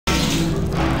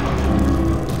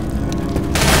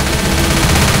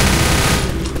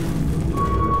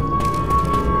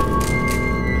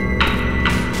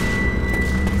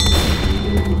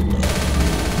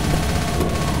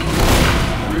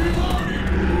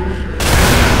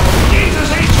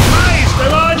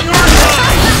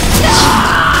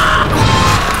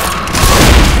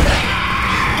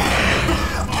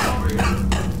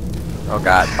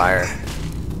God, fire.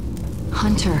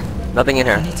 Hunter. Nothing in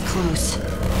here. It's close.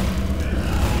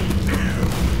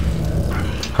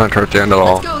 Hunter at the end of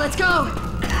all. Let's go!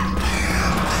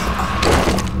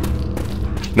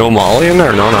 No molly in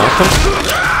there? No nothing?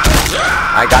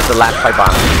 I got the last pipe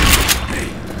bomb.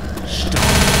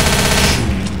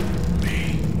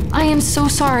 I am so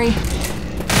sorry.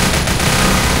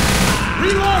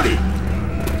 Reloading!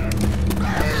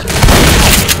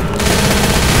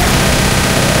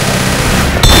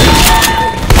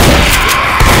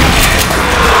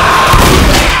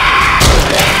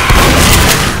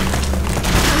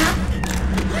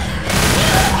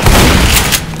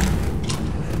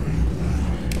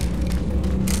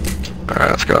 Alright,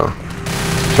 let's go.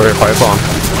 Throw your pipe bomb.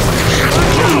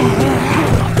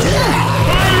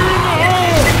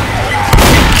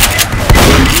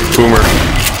 Boomer.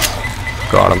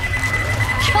 Got him.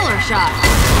 Killer shot.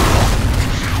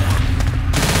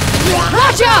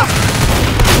 Watch out!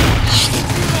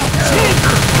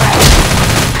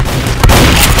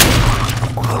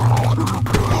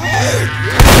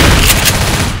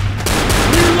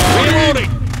 Reloading!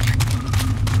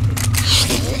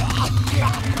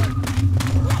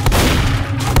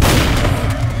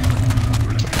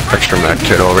 Extra med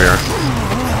kit over here.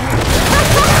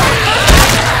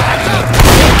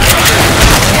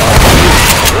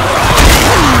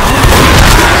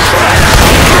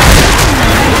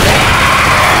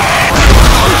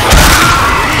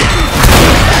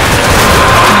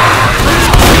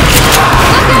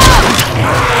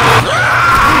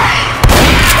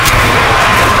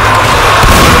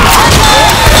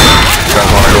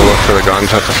 For the guns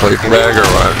at the sleeping bag or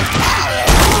what?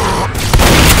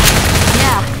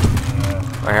 Yeah.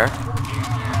 Right here.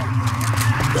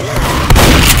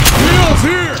 Wheels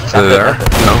here! Is it there?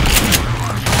 No.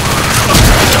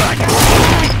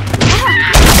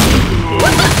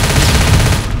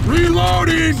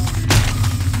 Reloading!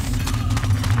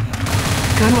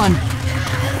 Good one.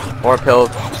 More pills.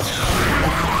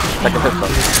 Second pistol.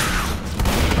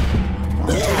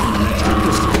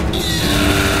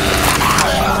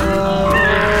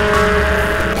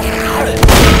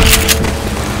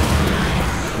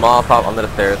 Small pop under the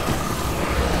stairs.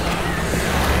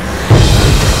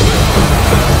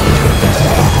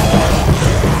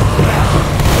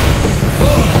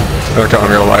 Okay, I'm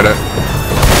gonna light it.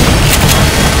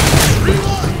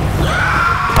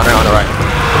 Hunter on the right.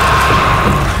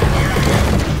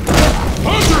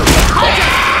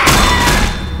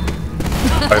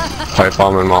 Pipe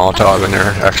bomb and Molotov in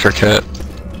your extra kit.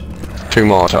 2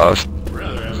 Molotovs.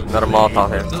 Another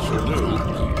Molotov here.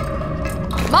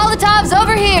 Molotov's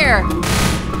over here!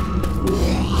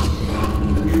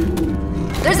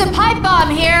 There's a pipe bomb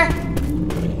here!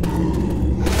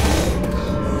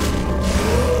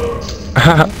 I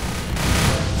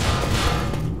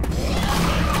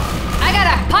got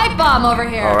a pipe bomb over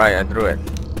here! Alright, I threw it.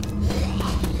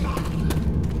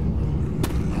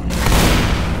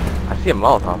 I see a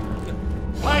Molotov.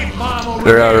 Pipe bomb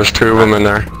over Yeah, there's 2 of them in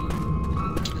there.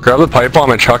 Grab the pipe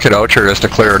bomb and chuck it out here just to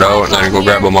clear it out and then go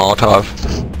grab a Molotov.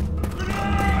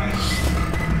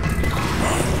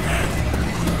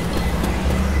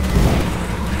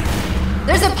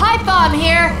 There's a pipe bomb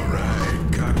here!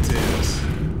 Alright, cocktails.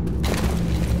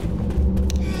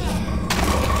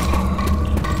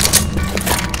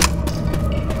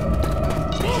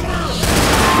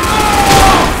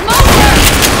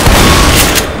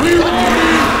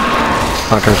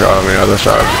 Hunter's out on the other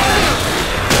side.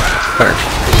 Thanks.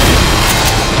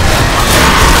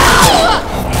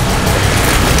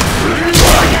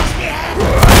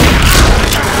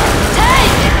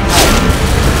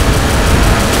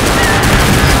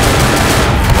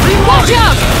 Watch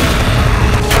out!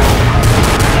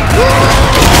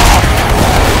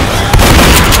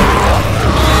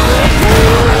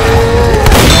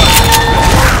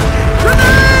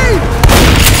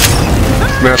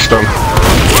 Missed him.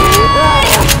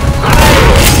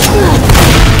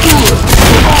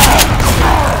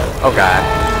 Oh god.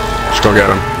 Let's go get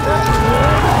him.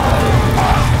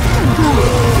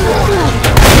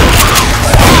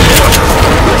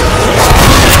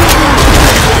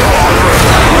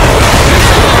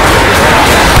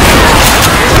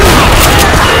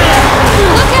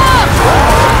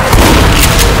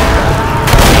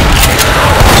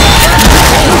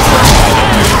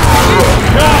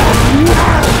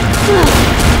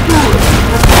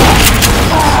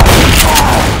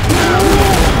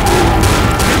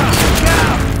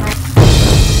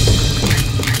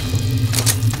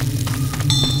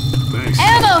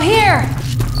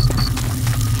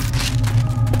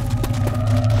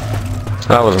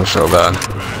 That wasn't so bad.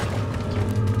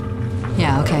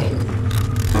 Yeah, okay.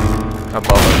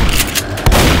 Above us.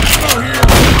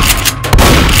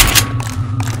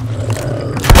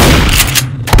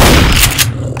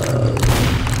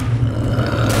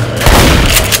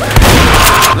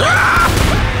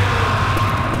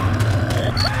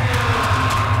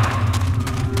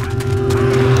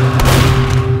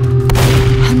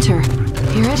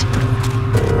 hear it?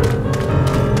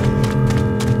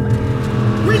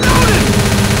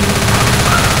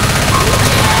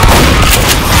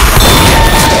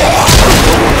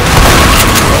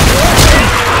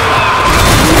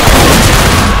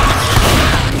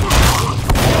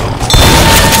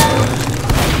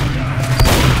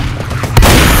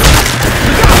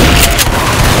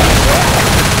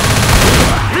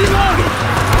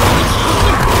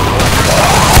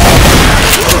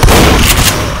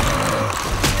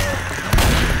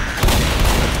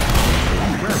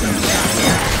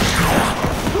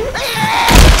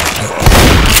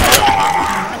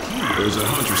 There's a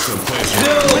hunter someplace.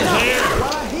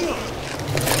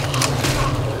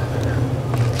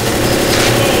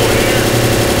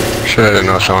 Shit, I didn't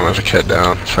know someone was a kid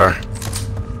down. Sorry.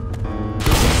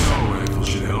 Assault rifle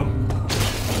should help.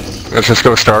 Let's just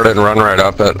go start it and run right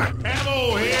up it.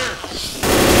 Ammo here.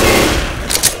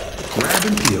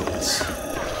 Grabbing pills.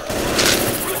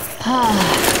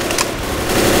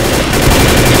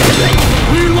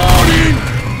 Reloading.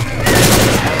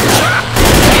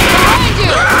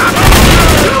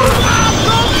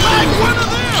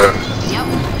 So,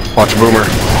 Yep. watch Boomer.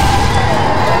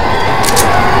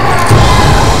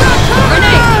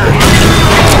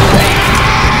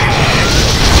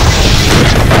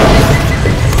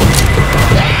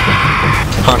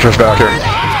 Hunter's back here.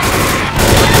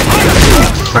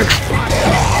 Thanks.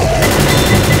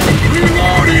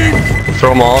 Reloading.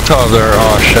 Throw Molotov there.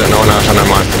 Oh shit, no one has one. Never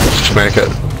mind. Let's just make it.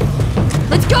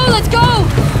 Let's go, let's go!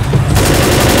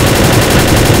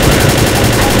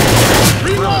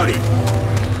 Reloading.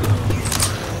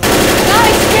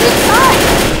 Guys, get inside!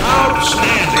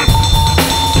 Outstanding.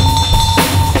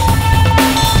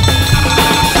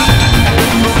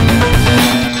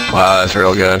 Wow, that's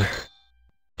real good.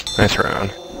 Nice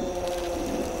round.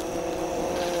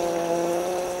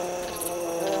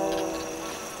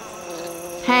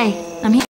 Hey, I'm here.